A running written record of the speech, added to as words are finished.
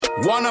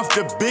One of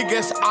the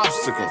biggest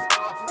obstacles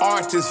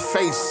artists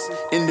face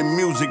in the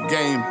music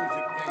game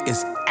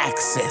is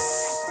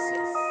access.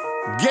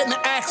 Getting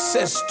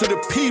access to the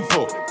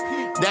people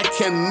that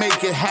can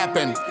make it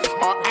happen,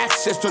 or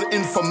access to the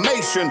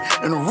information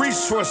and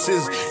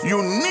resources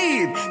you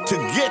need to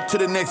get to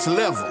the next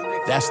level.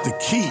 That's the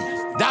key.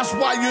 That's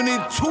why you need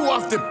two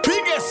of the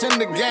biggest in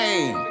the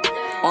game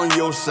on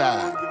your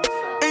side.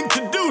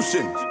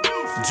 Introducing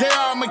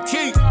J.R.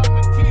 McKee,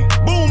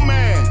 Boom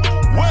Man.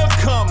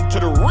 Welcome to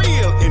the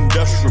real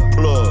industrial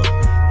plug.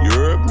 You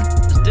heard me?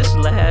 This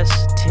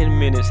last 10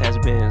 minutes has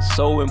been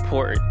so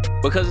important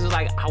because it's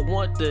like I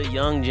want the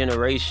young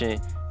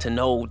generation to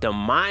know the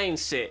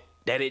mindset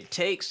that it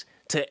takes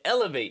to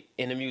elevate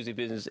in the music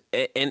business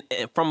and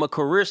from a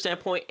career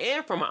standpoint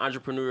and from an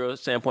entrepreneurial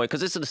standpoint,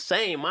 because it's the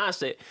same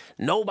mindset.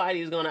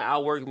 Nobody is going to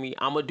outwork me.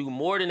 I'm going to do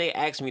more than they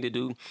ask me to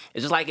do.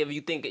 It's just like if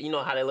you think, you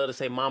know how they love to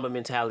say Mamba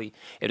Mentality.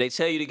 If they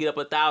tell you to get up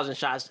 1,000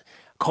 shots,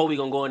 Kobe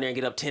going to go in there and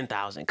get up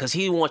 10,000 because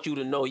he wants you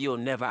to know you'll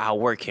never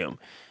outwork him.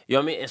 You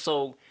know what I mean? And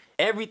so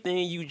everything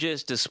you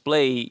just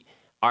displayed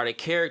are the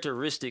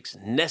characteristics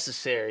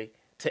necessary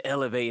to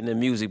elevate in the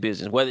music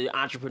business, whether you're an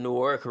entrepreneur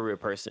or a career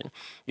person.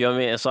 You know what I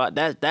mean? And so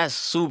that's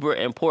super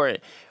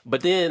important.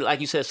 But then,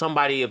 like you said,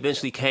 somebody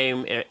eventually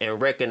came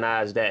and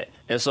recognized that.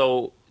 And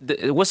so,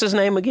 what's his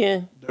name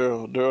again?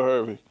 Daryl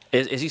Hervey.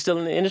 Is he still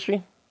in the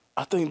industry?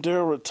 I think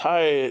Daryl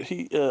retired.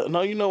 He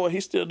no, you know what? He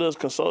still does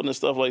consulting and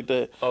stuff like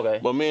that. Okay.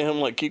 But me and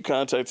him like keep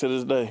contact to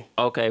this day.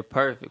 Okay,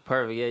 perfect.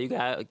 Yeah, you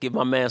gotta give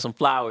my man some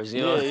flowers.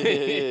 You know.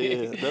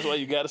 Yeah. That's why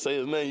you gotta say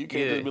his name. You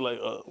can't just be like,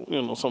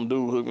 some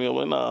dude hooked me up.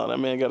 Like, nah, that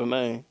man got a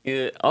name.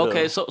 Yeah.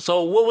 Okay. Yeah.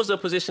 So what was the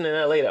position in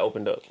LA that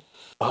opened up?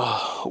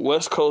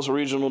 West Coast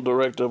Regional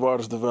Director of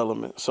Artist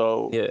Development.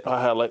 So yeah. I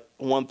had like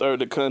 1/3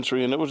 the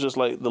country, and it was just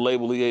like the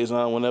label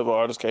liaison whenever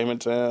artists came in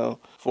town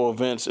for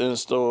events in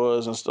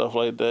stores and stuff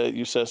like that.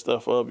 You set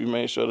stuff up. You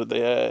made sure that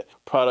they had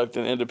product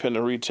in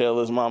independent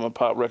retailers, mom and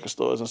pop record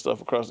stores and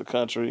stuff across the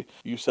country.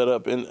 You set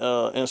up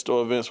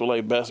in-store events with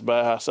like Best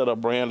Buy. I set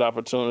up brand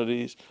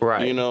opportunities.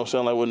 Right. You know what I'm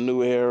saying? Like with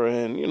New Era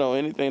and,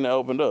 anything that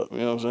opened up. You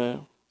know what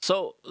I'm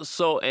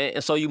saying?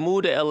 So you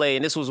moved to LA,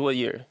 and this was what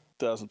year?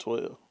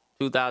 2012.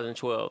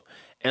 2012.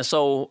 And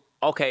so,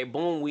 okay,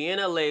 boom, we in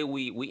LA,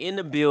 we in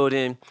the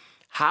building.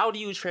 How do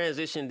you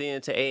transition then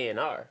to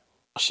A&R?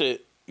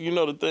 Shit,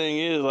 the thing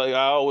is, like,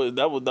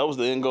 that was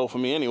the end goal for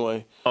me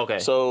anyway. Okay.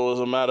 So it was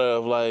a matter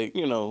of like,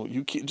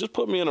 just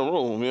put me in a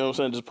room. You know what I'm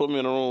saying? Just put me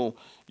in a room.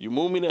 You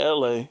move me to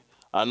LA.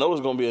 I know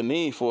it's gonna be a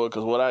need for it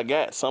because what I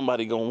got,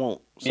 somebody gonna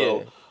want.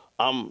 So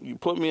you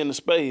put me in the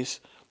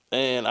space,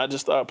 and I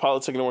just started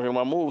politicking and working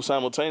my moves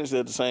simultaneously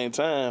at the same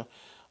time.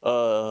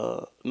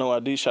 No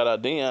ID, shout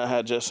out Dion,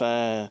 had just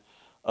signed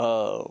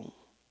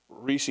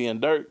Reese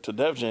and Dirk to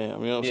Def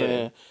Jam, you know what I'm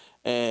saying?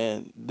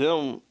 And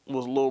them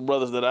was little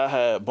brothers that I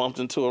had bumped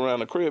into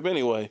around the crib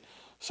anyway.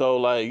 So,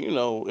 like,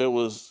 it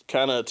was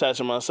kind of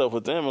attaching myself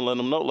with them and letting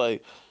them know,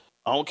 like,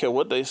 I don't care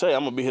what they say,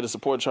 I'm going to be here to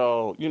support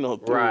y'all,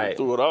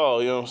 through it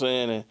all, you know what I'm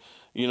saying? And,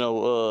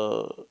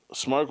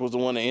 Smirk was the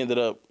one that ended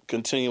up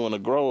continuing to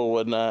grow or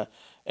whatnot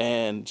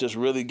and just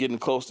really getting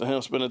close to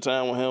him, spending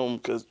time with him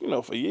because,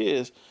 for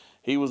years,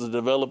 he was a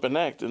developing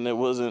act, and it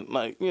wasn't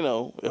like,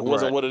 it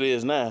wasn't what it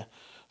is now.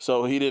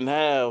 So he didn't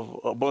have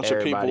a bunch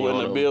of people in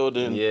the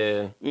building,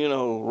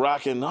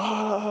 rocking.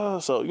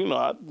 So,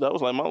 that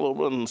was like my little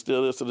brother and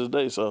still is to this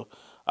day. So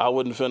I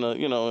wouldn't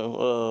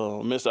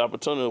finna, miss the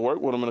opportunity to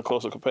work with him in a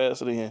closer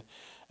capacity. And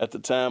at the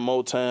time,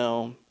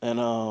 Motown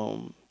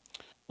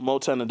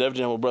and Def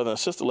Jam were brother and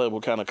sister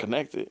label kind of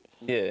connected.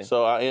 Yeah.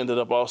 So I ended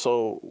up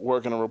also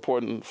working and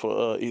reporting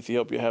for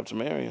Ethiopia Have to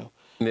Marry Him.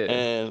 Yeah.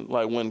 And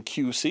like when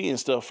QC and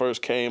stuff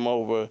first came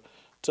over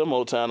to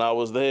Motown, I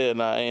was there,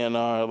 and I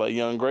A&R like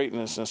Young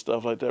Greatness and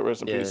stuff like that.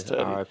 Rest in peace,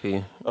 Teddy.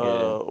 R.I.P.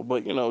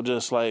 But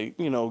just like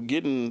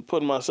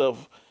putting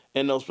myself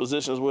in those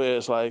positions where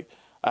it's like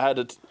I had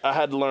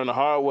to learn the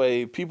hard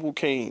way. People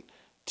can't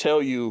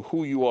tell you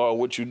who you are,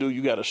 what you do.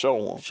 You got to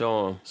show them.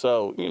 Show them.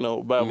 So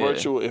by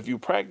virtue, if you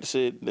practice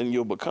it, then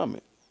you'll become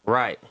it.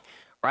 Right.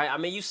 Right, I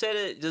mean, you said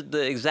it, just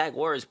the exact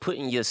words,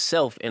 putting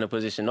yourself in a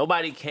position.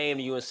 Nobody came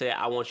to you and said,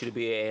 I want you to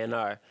be an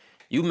A&R.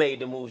 You made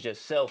the moves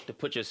yourself to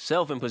put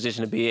yourself in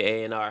position to be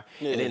an A&R,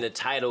 and then the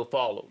title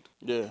followed.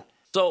 Yeah.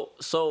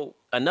 So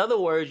another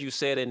word you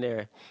said in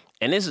there,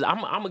 and this is, I'm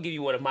going to give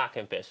you one of my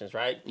confessions,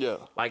 right? Yeah.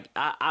 Like,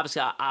 not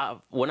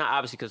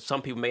obviously, because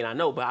some people may not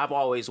know, but I've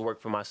always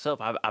worked for myself.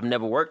 I've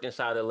never worked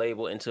inside a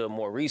label until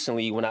more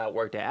recently when I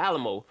worked at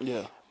Alamo.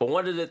 Yeah. But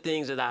one of the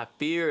things that I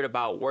feared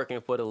about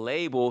working for the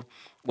label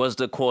was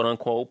the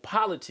quote-unquote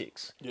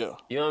politics. Yeah.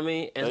 You know what I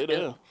mean?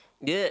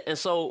 And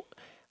so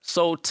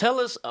tell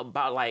us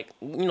about, like,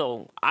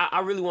 I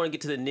really want to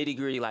get to the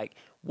nitty-gritty, like,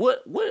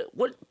 what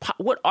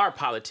are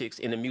politics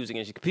in the music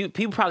industry?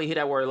 People probably hear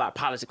that word a lot,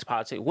 politics.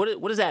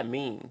 What does that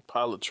mean?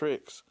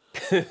 Politics.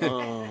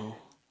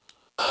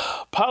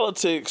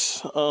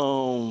 Politics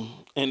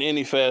in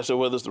any facet,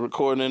 whether it's the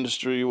recording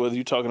industry, whether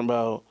you're talking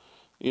about,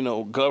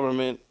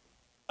 government,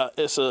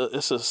 it's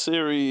a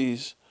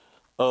series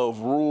of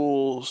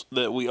rules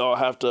that we all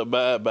have to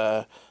abide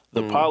by.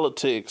 The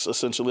politics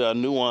essentially are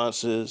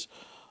nuances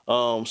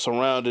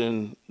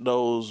surrounding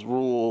those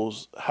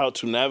rules, how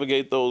to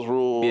navigate those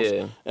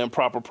rules, and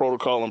proper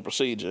protocol and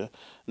procedure.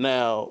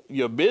 Now,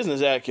 your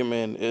business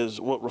acumen is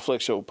what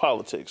reflects your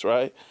politics,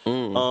 right?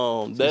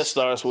 That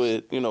starts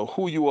with,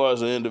 who you are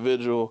as an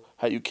individual,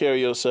 how you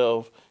carry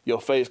yourself. Your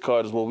face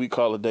card is what we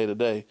call it day to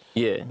day.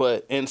 Yeah.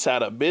 But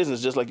inside a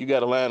business, just like you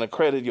got a line of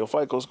credit, your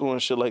FICO score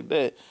and shit like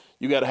that,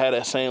 you got to have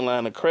that same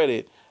line of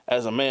credit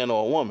as a man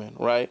or a woman,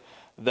 right?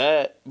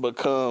 That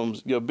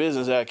becomes your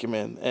business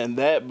acumen, and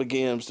that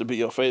begins to be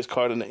your face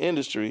card in the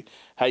industry,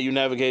 how you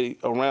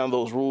navigate around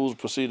those rules,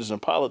 procedures, and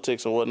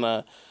politics and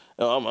whatnot.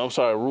 I'm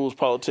sorry, rules,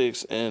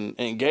 politics, and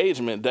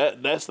engagement.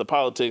 That's the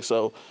politics.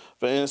 So,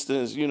 for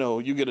instance,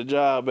 you get a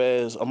job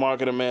as a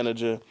marketing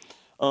manager.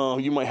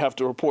 You might have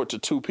to report to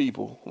 2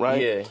 people,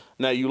 right? Yeah.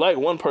 Now, you like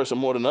one person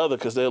more than the other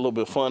because they're a little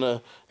bit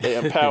funner. They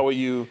empower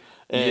you.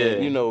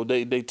 And,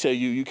 they tell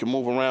you can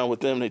move around with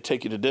them. They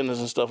take you to dinners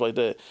and stuff like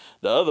that.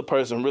 The other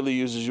person really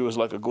uses you as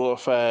like a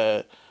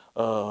glorified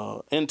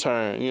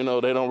intern.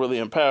 They don't really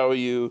empower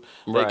you.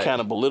 They kind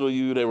of belittle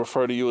you. They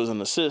refer to you as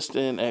an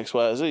assistant, X,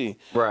 Y, Z.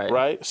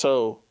 Right?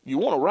 So you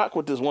want to rock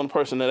with this one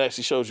person that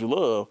actually shows you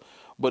love.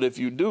 But if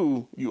you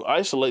do, you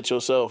isolate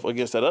yourself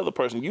against that other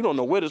person. You don't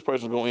know where this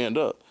person's going to end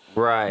up.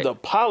 Right. The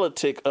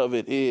politic of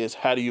it is,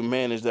 how do you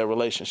manage that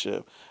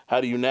relationship?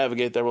 How do you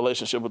navigate that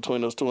relationship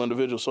between those 2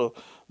 individuals? So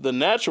the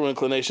natural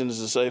inclination is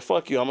to say,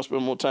 fuck you, I'm going to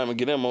spend more time and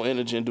get in more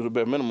energy and do the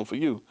bare minimum for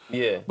you.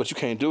 Yeah. But you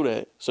can't do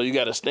that. So you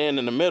got to stand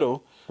in the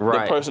middle.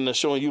 Right. The person that's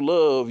showing you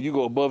love, you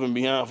go above and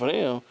beyond for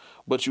them.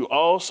 But you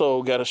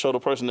also got to show the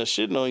person that's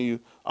shitting on you,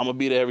 I'm going to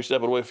be there every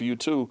step of the way for you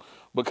too.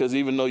 Because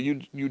even though you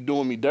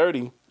doing me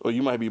dirty, or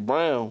you might be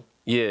brown,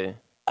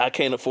 I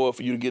can't afford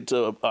for you to get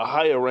to a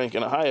higher rank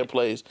and a higher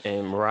place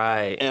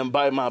and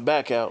bite my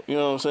back out. You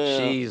know what I'm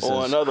saying? Jesus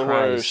or in other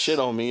Christ. words, shit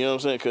on me. You know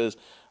what I'm saying? Because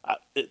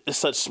it's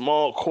such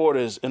small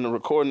quarters in the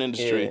recording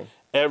industry. Yeah.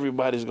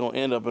 Everybody's going to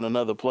end up in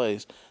another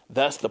place.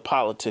 That's the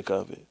politic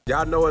of it.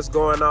 Y'all know what's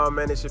going on,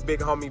 man. It's your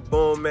big homie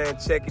Boom, man,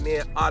 checking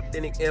in.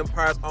 Authentic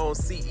Empire's own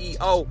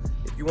CEO.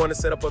 If you want to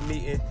set up a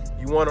meeting,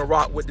 you want to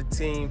rock with the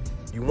team,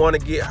 you want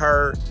to get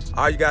heard,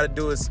 all you got to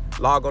do is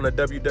log on to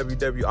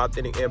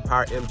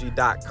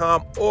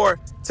www.authenticempiremg.com or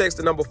text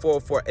the number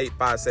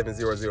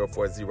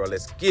 404-857-0040.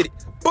 Let's get it.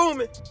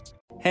 Booming.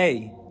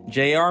 Hey,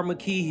 JR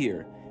McKee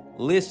here.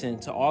 Listen,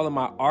 to all of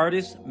my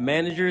artists,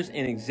 managers,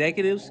 and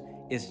executives,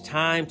 it's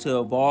time to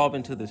evolve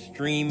into the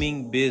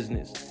streaming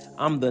business.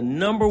 I'm the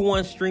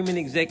 #1 streaming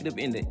executive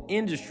in the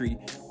industry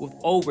with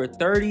over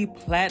 30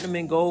 platinum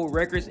and gold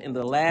records in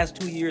the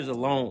last 2 years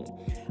alone.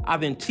 I've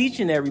been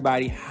teaching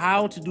everybody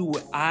how to do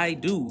what I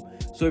do.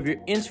 So if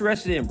you're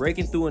interested in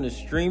breaking through in the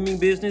streaming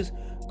business,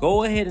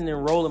 go ahead and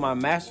enroll in my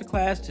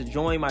masterclass to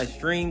join my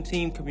Stream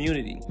Team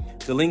community.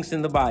 The link's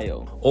in the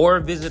bio. Or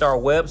visit our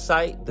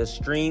website,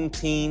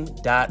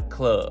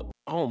 thestreamteam.club.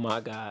 Oh my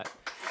God.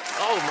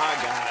 Oh my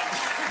God.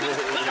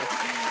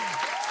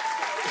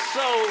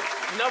 So,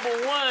 number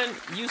one,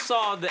 you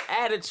saw the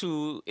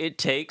attitude it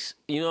takes,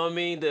 you know what I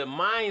mean? The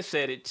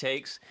mindset it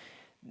takes.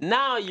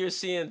 Now you're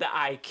seeing the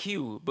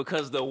IQ,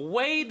 because the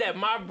way that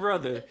my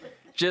brother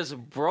just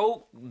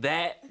broke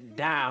that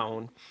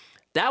down,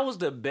 that was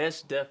the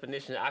best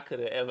definition I could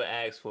have ever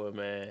asked for,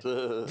 man.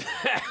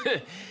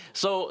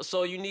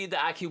 So you need the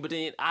IQ, but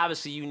then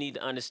obviously you need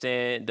to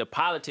understand the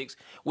politics,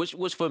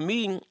 which for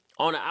me,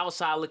 on the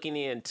outside looking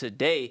in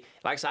today,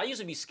 like I said, I used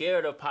to be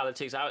scared of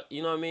politics.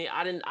 You know what I mean?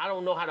 I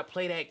don't know how to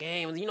play that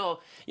game. You know,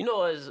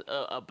 as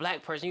a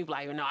black person, you be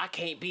like, I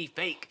can't be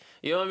fake.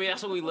 You know what I mean?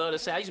 That's what we love to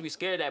say. I used to be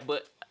scared of that,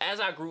 but as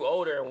I grew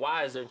older and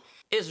wiser,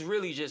 it's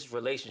really just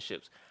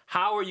relationships.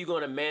 How are you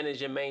going to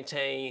manage and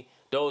maintain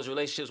those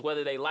relationships,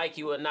 whether they like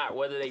you or not,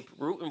 whether they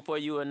rooting for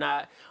you or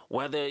not,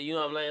 whether, you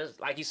know what I'm saying,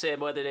 like you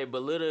said, whether they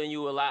belittling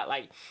you a lot.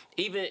 Like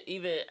even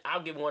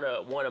I'll give one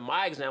of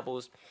my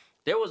examples.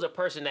 There was a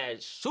person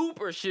that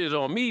super shitted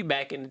on me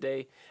back in the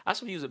day. I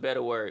should use a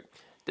better word.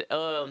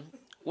 What'd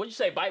you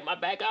say, bite my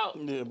back out?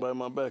 Yeah, bite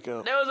my back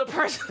out. There was a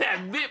person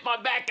that bit my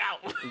back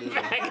out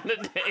back in the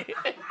day.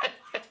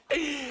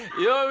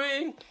 You know what I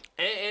mean?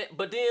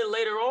 But then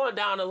later on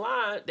down the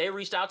line, they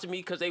reached out to me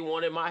because they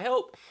wanted my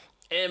help.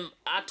 And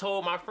I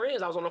told my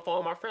friends, I was on the phone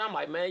with my friend, I'm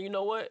like, man, you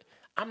know what?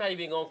 I'm not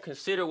even going to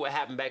consider what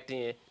happened back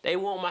then. They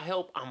want my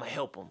help, I'm going to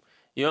help them.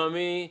 You know what I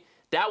mean?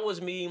 That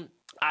was me,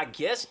 I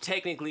guess,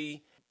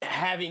 technically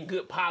having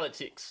good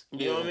politics.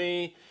 You know what I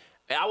mean?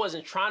 I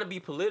wasn't trying to be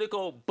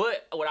political,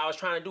 but what I was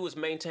trying to do was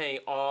maintain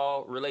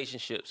all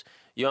relationships.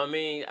 You know what I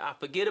mean? I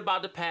forget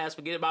about the past,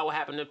 forget about what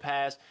happened in the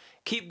past.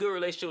 Keep good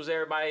relationships with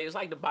everybody. It's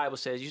like the Bible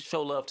says, you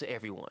show love to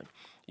everyone.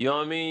 You know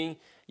what I mean?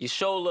 You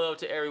show love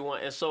to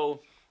everyone. And so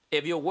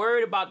if you're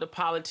worried about the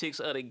politics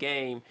of the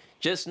game,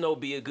 just know,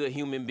 be a good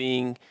human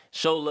being.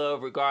 Show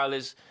love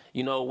regardless.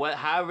 You know,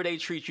 however they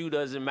treat you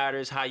doesn't matter.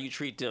 It's how you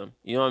treat them.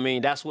 You know what I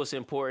mean? That's what's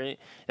important.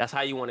 That's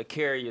how you want to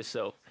carry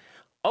yourself.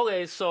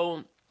 Okay,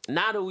 so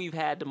now that we've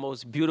had the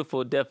most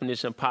beautiful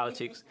definition of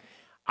politics,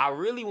 I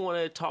really want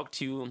to talk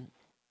to you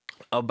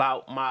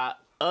about my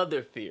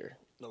other fear.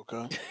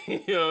 Okay.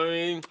 You know what I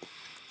mean?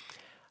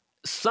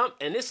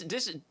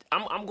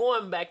 I'm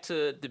going back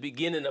to the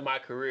beginning of my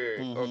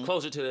career, or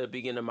closer to the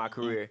beginning of my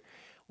career.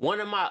 One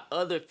of my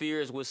other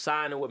fears was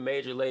signing with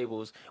major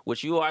labels,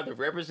 which you are the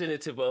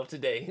representative of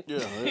today. Yeah,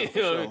 You for know what I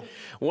sure. mean?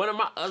 One of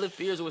my other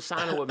fears with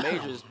signing with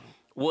majors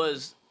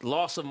was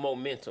loss of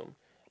momentum.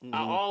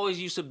 I always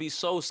used to be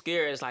so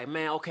scared. It's like,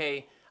 man,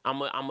 okay,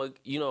 we're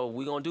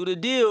gonna do the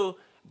deal,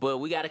 but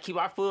we got to keep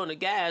our foot on the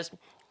gas.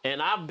 And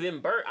I've been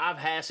burnt. I've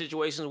had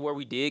situations where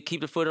we did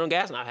keep the foot on the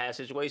gas, and I've had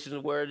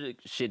situations where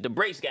the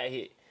brakes got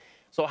hit.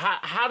 So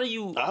how do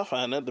you I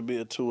find that to be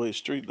a two-way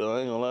street, though. I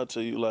ain't gonna lie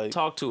to you. Like,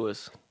 talk to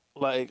us?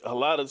 like a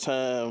lot of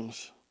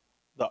times,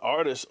 the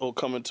artists will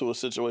come into a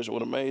situation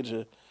with a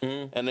major,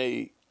 and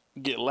they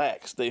get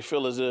lax. They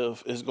feel as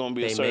if it's gonna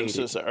be a They certain made it.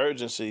 sense of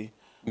urgency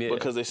Yeah.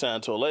 because they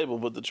signed to a label.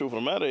 But the truth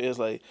of the matter is,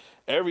 like,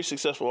 every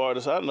successful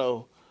artist I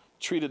know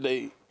treated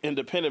their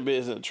independent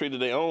business, treated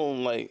their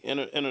own like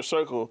inner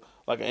circle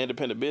like an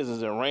independent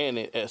business and ran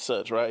it as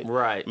such, right?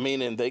 Right.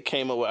 Meaning they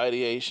came up with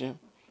ideation,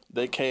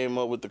 they came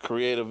up with the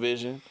creative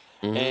vision,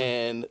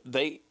 and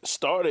they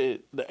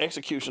started the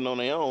execution on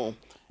their own.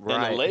 And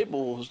Right. the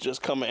labels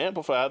just come and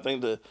amplify. I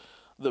think the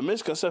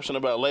misconception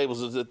about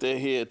labels is that they're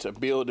here to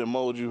build and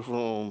mold you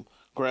from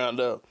ground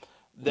up.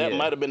 That Yeah.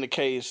 might have been the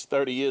case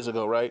 30 years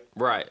ago, right?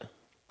 Right.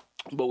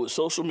 But with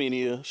social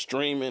media,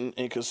 streaming,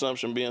 and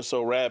consumption being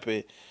so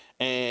rapid,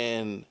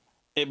 and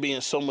it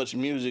being so much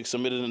music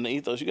submitted in the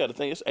ethos, you got to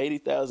think it's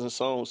 80,000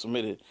 songs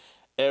submitted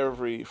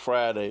every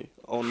Friday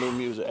on new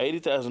music.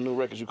 80,000 new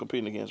records you're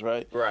competing against,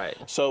 right? Right.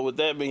 So with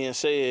that being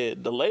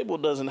said, the label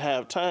doesn't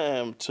have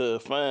time to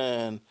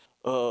find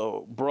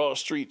Broad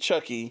Street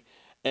Chucky,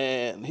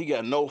 and he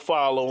got no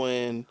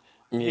following.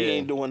 He Yeah.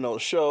 ain't doing no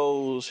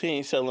shows. He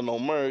ain't selling no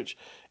merch.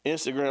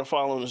 Instagram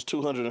following is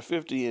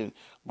 250, and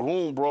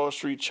groom Broad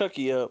Street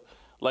Chucky up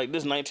like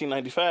this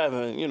 1995,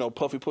 and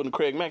Puffy putting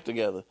Craig Mack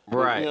together.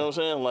 Right. You know what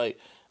I'm saying? Like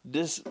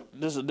this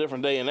is a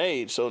different day and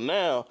age. So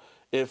now,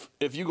 if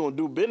you're gonna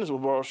do business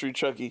with Broad Street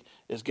Chucky,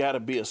 it's got to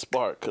be a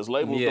spark, because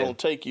labels Yeah. don't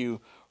take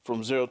you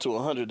from 0 to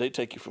 100. They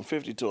take you from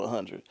 50 to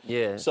 100.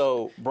 Yeah.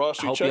 So Broad I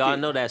Street hope Chucky. y'all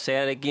know that. Say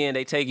that again.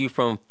 They take you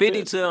from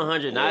 50 to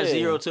 100, not Yeah.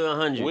 0 to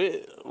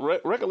 100.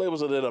 Record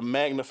labels are there to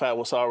magnify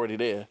what's already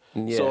there.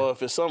 Yeah. So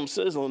if it's something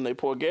sizzling, they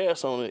pour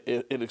gas on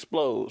it, it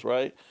explodes,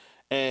 right?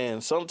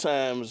 And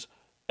sometimes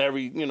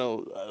every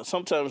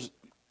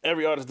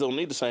artist don't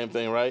need the same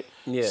thing, right?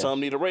 Yeah. Some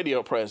need a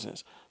radio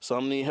presence.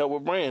 Some need help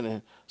with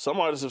branding. Some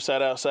artists have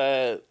sat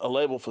outside a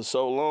label for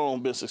so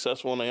long, been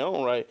successful in their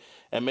own right,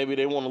 and maybe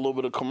they want a little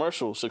bit of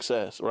commercial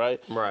success, right?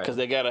 Right. Because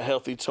they got a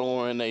healthy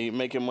tour and they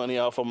making money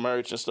off of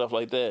merch and stuff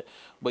like that.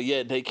 But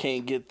yet they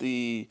can't get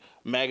the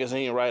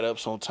magazine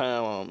write-ups on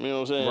time. You know what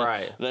I'm saying?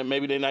 Right. That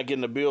maybe they're not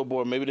getting the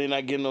billboard. Maybe they're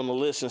not getting on the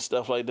list and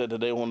stuff like that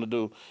they want to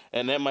do.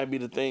 And that might be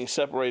the thing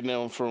separating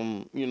them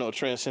from,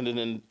 transcending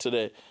into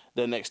that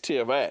next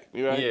tier of act,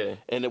 right? Yeah.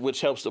 And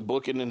which helps the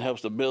booking and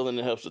helps the billing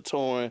and helps the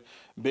touring,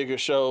 bigger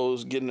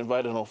shows, getting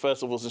invited on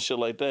festivals and shit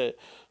like that.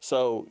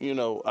 So,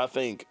 I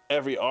think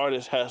every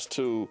artist has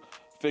to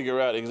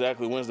figure out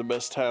exactly when's the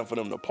best time for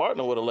them to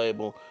partner with a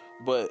label.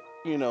 But,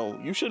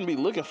 you shouldn't be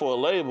looking for a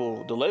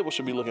label. The label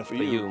should be looking for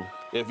you. you.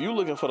 If you're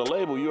looking for the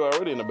label, you're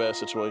already in a bad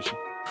situation.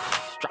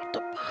 Drop the